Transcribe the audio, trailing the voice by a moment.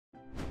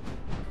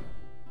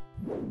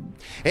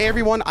Hey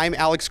everyone, I'm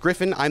Alex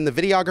Griffin. I'm the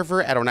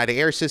videographer at Oneida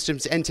Air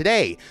Systems, and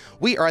today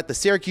we are at the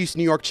Syracuse,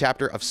 New York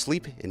chapter of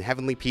Sleep in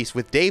Heavenly Peace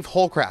with Dave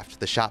Hoalcraft,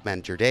 the shop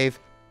manager. Dave,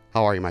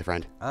 how are you, my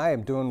friend? I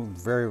am doing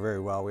very, very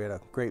well. We had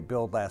a great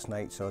build last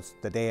night, so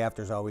the day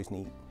after is always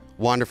neat.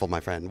 Wonderful, my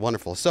friend,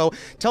 wonderful. So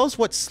tell us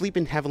what Sleep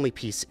in Heavenly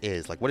Peace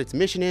is, like what its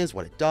mission is,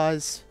 what it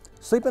does.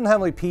 Sleep in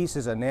Heavenly Peace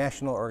is a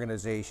national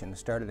organization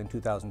started in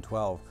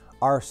 2012.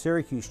 Our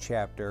Syracuse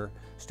chapter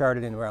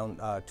started in around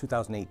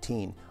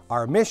 2018.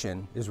 Our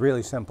mission is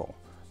really simple.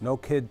 No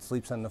kid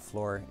sleeps on the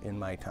floor in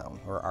my town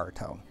or our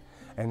town.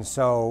 And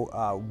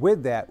so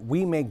with that,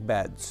 we make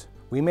beds.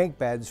 We make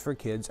beds for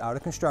kids out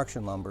of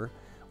construction lumber.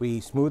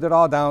 We smooth it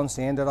all down,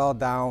 sand it all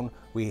down.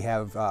 We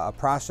have a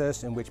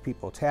process in which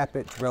people tap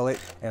it, drill it,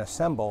 and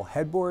assemble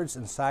headboards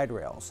and side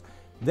rails.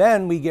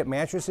 Then we get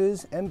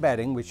mattresses and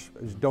bedding, which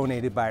is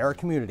donated by our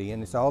community,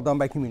 and it's all done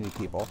by community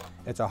people.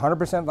 It's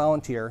 100%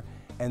 volunteer.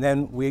 And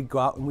then we go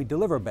out and we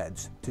deliver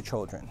beds to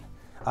children.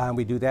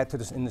 We do that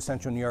in the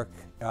central New York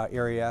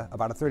area,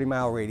 about a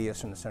 30-mile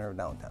radius from the center of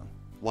downtown.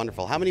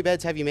 Wonderful. How many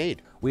beds have you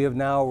made?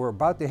 We're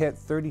about to hit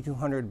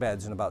 3,200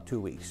 beds in about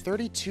 2 weeks.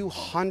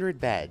 3,200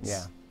 beds?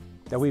 Yeah,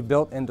 that we've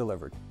built and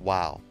delivered.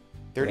 Wow.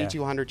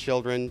 3,200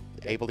 children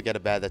able to get a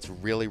bed. That's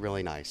really,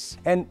 really nice.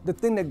 And the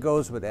thing that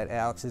goes with that,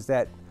 Alex, is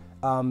that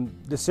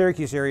the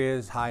Syracuse area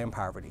is high in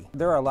poverty.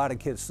 There are a lot of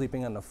kids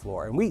sleeping on the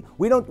floor, and we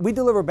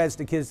deliver beds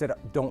to kids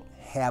that don't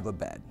have a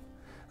bed.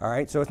 All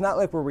right, so it's not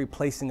like we're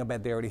replacing a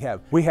bed they already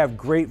have. We have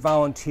great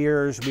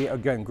volunteers.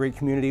 Again, great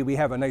community. We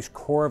have a nice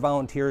core of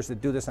volunteers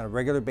that do this on a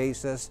regular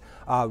basis,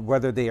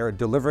 whether they are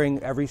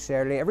delivering every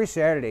Saturday. Every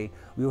Saturday,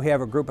 we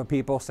have a group of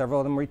people, several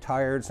of them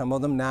retired, some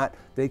of them not.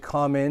 They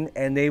come in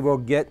and they will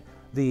get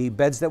the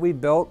beds that we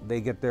built.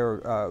 They get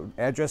their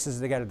addresses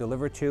they got to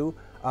deliver to.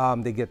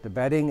 They get the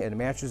bedding and the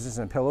mattresses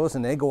and pillows,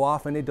 and they go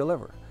off and they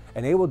deliver.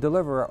 And they will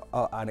deliver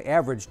on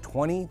average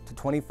 20 to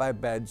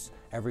 25 beds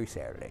every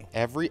Saturday.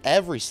 Every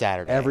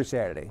Saturday? Every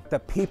Saturday. The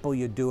people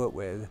you do it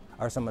with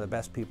are some of the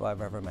best people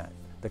I've ever met.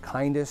 The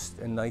kindest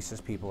and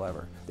nicest people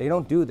ever. They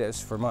don't do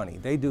this for money.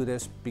 They do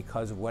this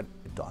because of what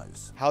it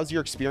does. How's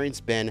your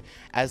experience been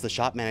as the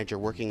shop manager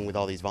working with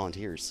all these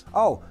volunteers?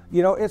 Oh,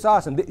 it's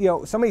awesome.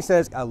 Somebody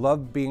says, I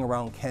love being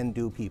around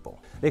can-do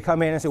people. They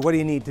come in and say, what do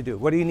you need to do?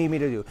 What do you need me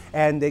to do?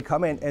 And they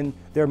come in and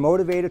they're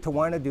motivated to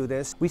want to do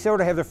this. We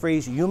sort of have the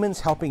phrase,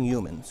 humans helping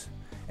humans.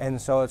 And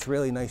so it's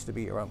really nice to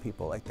be around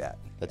people like that.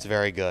 That's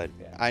very good.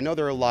 Yeah. I know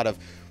there are a lot of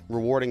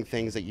rewarding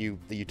things that you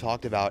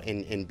talked about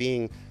in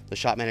being the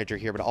shop manager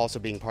here, but also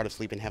being part of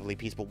Sleep in Heavenly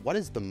Peace. But what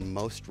is the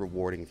most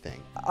rewarding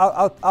thing?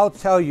 I'll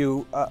tell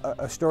you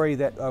a story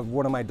of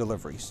one of my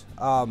deliveries,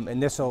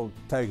 and this will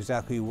tell you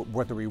exactly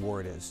what the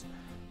reward is.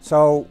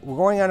 So we're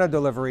going on a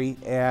delivery,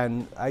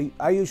 and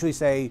I usually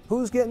say,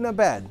 who's getting a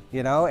bed?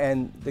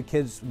 And the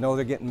kids know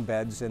they're getting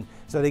beds, and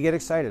so they get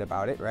excited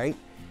about it, right?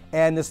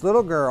 And this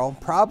little girl,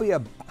 probably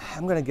I'm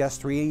going to guess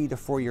 3 to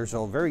 4 years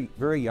old, very,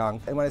 very young.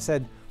 And when I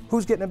said,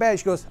 who's getting a bed?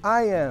 She goes,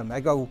 I am.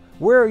 I go,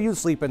 where are you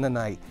sleeping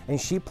tonight?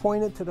 And she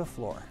pointed to the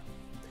floor.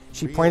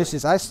 She pointed, she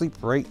says, I sleep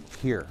right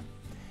here.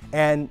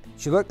 And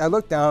I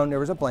looked down, there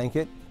was a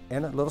blanket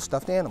and a little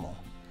stuffed animal.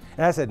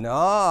 And I said,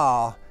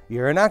 no,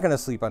 you're not going to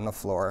sleep on the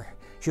floor.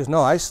 She goes,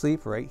 no, I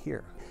sleep right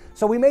here.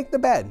 So we make the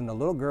bed, and the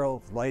little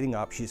girl lighting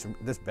up,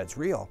 this bed's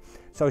real.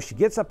 So she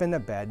gets up in the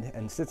bed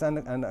and sits on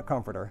the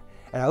comforter.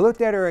 And I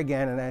looked at her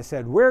again and I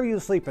said, where are you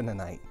sleeping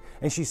tonight?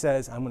 And she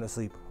says, I'm going to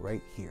sleep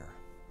right here.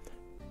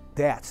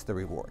 That's the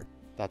reward.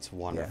 That's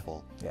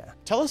wonderful. Yeah.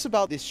 Tell us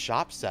about this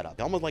shop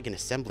setup, almost like an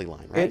assembly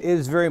line, right? It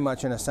is very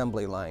much an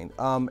assembly line.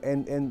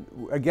 And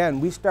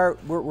again,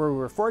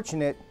 we're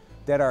fortunate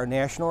that our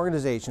national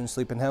organization,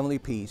 Sleep in Heavenly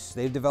Peace,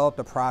 they've developed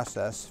a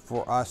process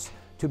for us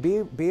to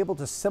be able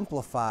to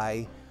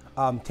simplify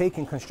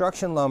taking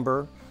construction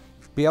lumber,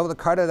 be able to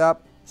cut it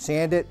up,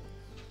 sand it,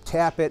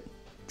 tap it,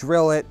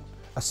 drill it,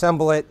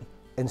 assemble it,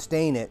 and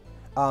stain it,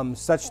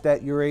 such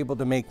that you're able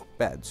to make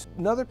beds.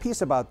 Another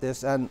piece about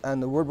this on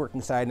the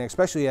woodworking side, and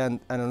especially on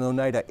an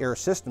Oneida Air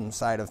Systems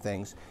side of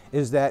things,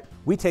 is that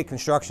we take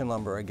construction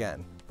lumber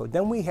again, but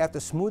then we have to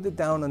smooth it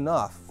down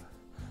enough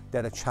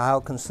that a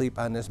child can sleep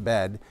on this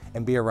bed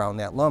and be around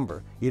that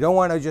lumber. You don't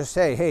want to just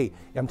say, hey,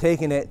 I'm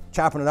taking it,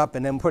 chopping it up,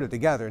 and then put it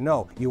together.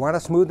 No, you want to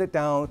smooth it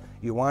down.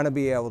 You want to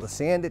be able to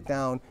sand it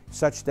down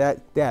such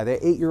that, that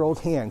 8-year-old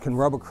hand can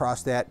rub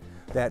across that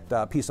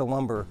piece of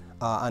lumber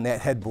on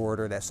that headboard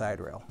or that side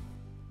rail.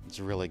 It's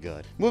really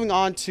good. Moving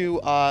on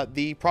to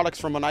the products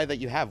from Oneida that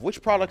you have.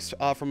 Which products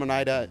from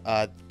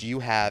Oneida do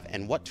you have,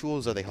 and what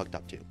tools are they hooked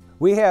up to?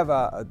 We have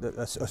a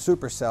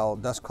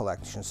Supercell dust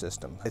collection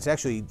system. It's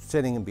actually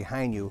sitting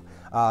behind you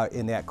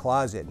in that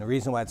closet. And the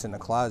reason why it's in the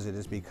closet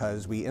is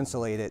because we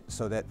insulate it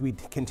so that we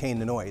contain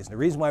the noise. And the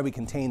reason why we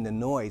contain the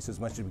noise as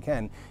much as we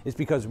can is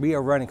because we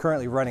are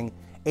currently running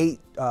 8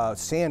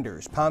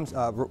 sanders,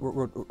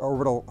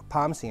 orbital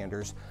palm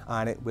sanders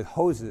on it with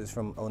hoses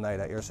from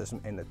Oneida Air System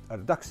and a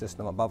duct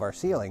system above our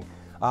ceiling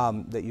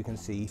that you can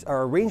see.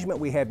 Our arrangement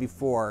we had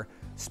before,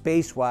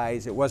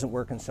 space-wise, it wasn't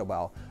working so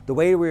well. The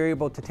way we were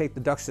able to take the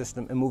duct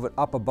system and move it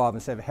up above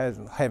instead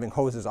of having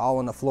hoses all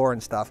on the floor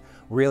and stuff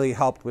really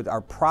helped with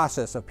our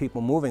process of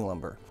people moving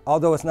lumber.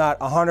 Although it's not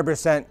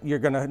 100%, you're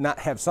going to not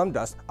have some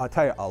dust. I'll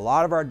tell you, a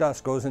lot of our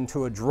dust goes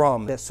into a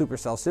drum that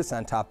Supercell sits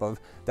on top of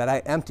that I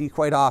empty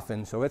quite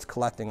often, so it's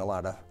collecting a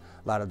lot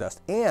of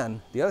dust.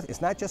 And the other,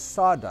 it's not just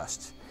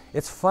sawdust,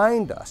 it's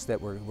fine dust that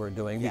we're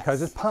doing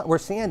because we're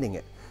sanding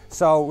it.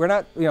 So we're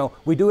not,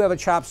 we do have a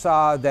chop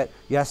saw that,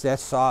 yes,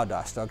 that's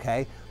sawdust,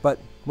 okay? But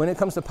when it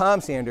comes to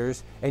palm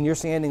sanders and you're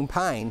sanding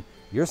pine,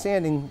 you're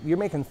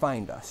making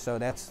fine dust. So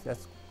that's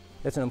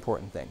an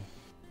important thing.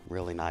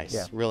 Really nice.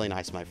 Yeah. Really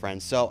nice, my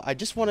friend. So I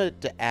just wanted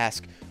to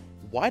ask,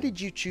 why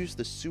did you choose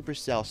the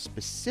Supercell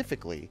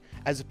specifically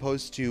as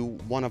opposed to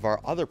one of our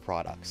other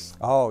products?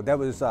 Oh, that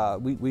was,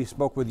 we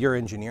spoke with your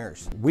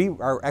engineers. We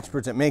are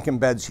experts at making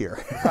beds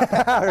here,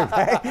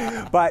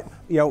 okay? But,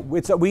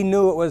 we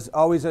knew it was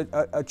always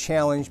a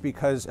challenge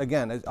because,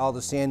 again, all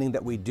the sanding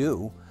that we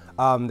do,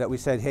 that we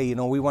said, hey,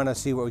 we want to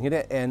see what we can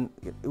get. And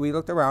we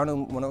looked around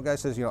and one of the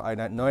guys says,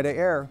 Oneida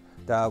Air,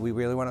 we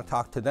really want to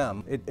talk to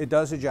them. It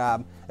does a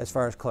job as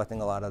far as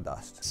collecting a lot of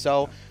dust.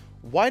 So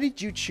why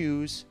did you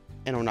choose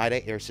an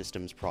Oneida Air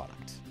Systems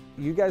product?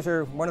 You guys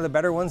are one of the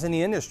better ones in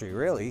the industry,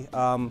 really.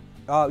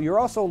 You're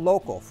also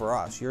local for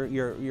us.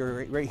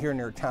 You're right here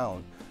near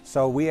town.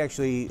 So we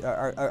actually,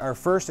 our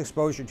first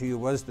exposure to you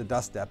was the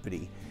Dust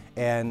Deputy.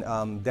 And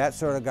that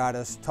sort of got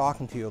us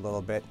talking to you a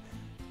little bit.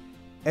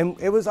 And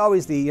it was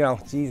always the,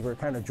 geez, we're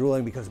kind of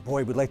drooling because,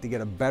 boy, we'd like to get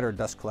a better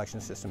dust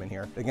collection system in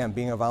here. Again,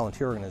 being a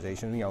volunteer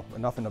organization,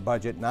 enough in the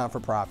budget,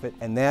 non-for-profit.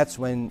 And that's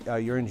when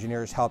your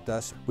engineers helped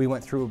us. We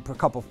went through a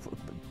couple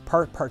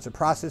parts of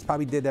process,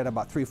 probably did that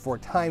about 3 or 4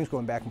 times,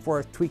 going back and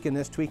forth, tweaking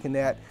this, tweaking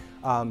that,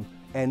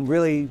 and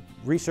really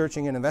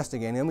researching and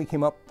investigating. And we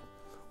came up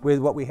with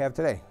what we have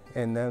today.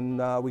 And then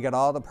we got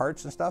all the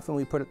parts and stuff,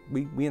 and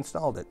we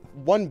installed it.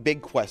 One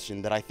big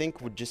question that I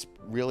think would just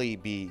really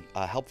be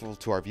helpful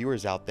to our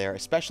viewers out there,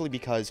 especially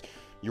because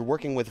you're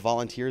working with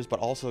volunteers, but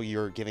also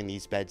you're giving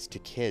these beds to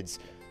kids.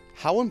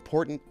 How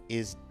important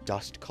is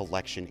dust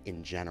collection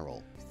in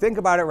general? Think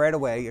about it right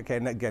away. Okay,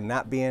 and again,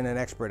 not being an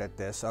expert at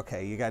this,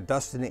 okay, you got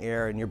dust in the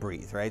air and you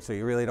breathe, right? So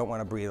you really don't want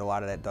to breathe a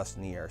lot of that dust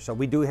in the air. So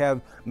we do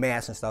have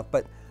masks and stuff,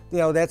 but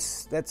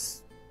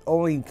that's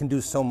only can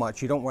do so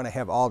much. You don't want to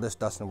have all this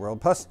dust in the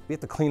world. Plus, you have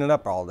to clean it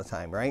up all the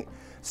time, right?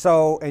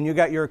 So, and you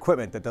got your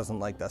equipment that doesn't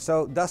like dust.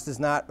 So dust is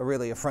not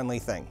really a friendly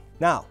thing.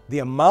 Now, the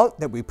amount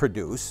that we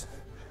produce,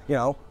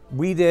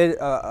 we did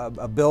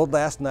a build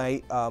last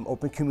night,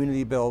 open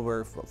community build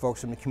where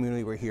folks in the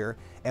community were here,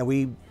 and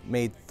we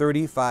made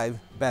 35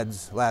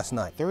 beds last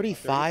night.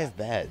 35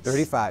 beds?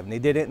 35, and they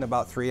did it in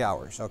about 3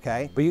 hours,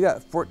 okay? But you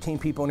got 14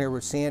 people in here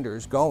with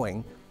sanders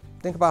going.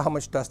 Think about how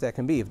much dust that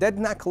can be. If that's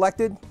not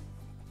collected,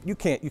 you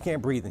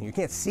can't breathe in, you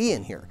can't see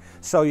in here.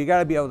 So you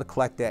gotta be able to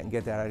collect that and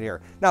get that out of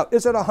here. Now,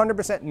 is it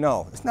 100%?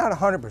 No, it's not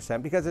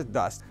 100% because it's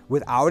dust.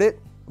 Without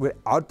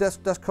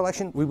dust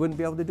collection, we wouldn't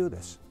be able to do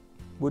this.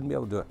 Wouldn't be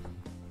able to do it.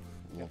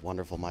 Well,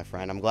 wonderful, my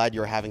friend. I'm glad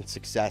you're having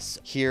success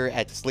here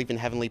at Sleep in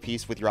Heavenly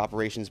Peace with your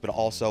operations, but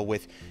also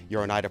with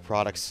your Oneida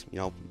products,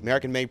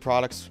 American-made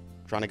products,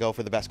 trying to go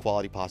for the best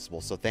quality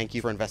possible. So thank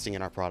you for investing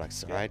in our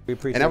products, all right? We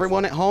appreciate it. And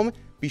everyone at home,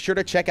 be sure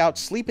to check out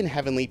Sleep in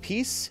Heavenly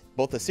Peace,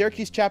 both the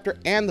Syracuse chapter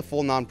and the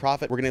full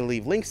nonprofit. We're going to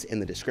leave links in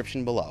the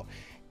description below.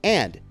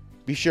 And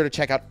be sure to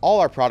check out all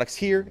our products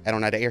here at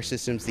Oneida Air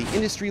Systems, the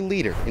industry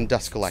leader in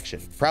dust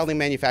collection, proudly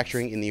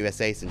manufacturing in the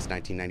USA since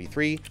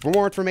 1993. For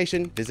more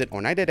information, visit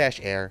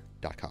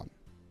oneida-air.com.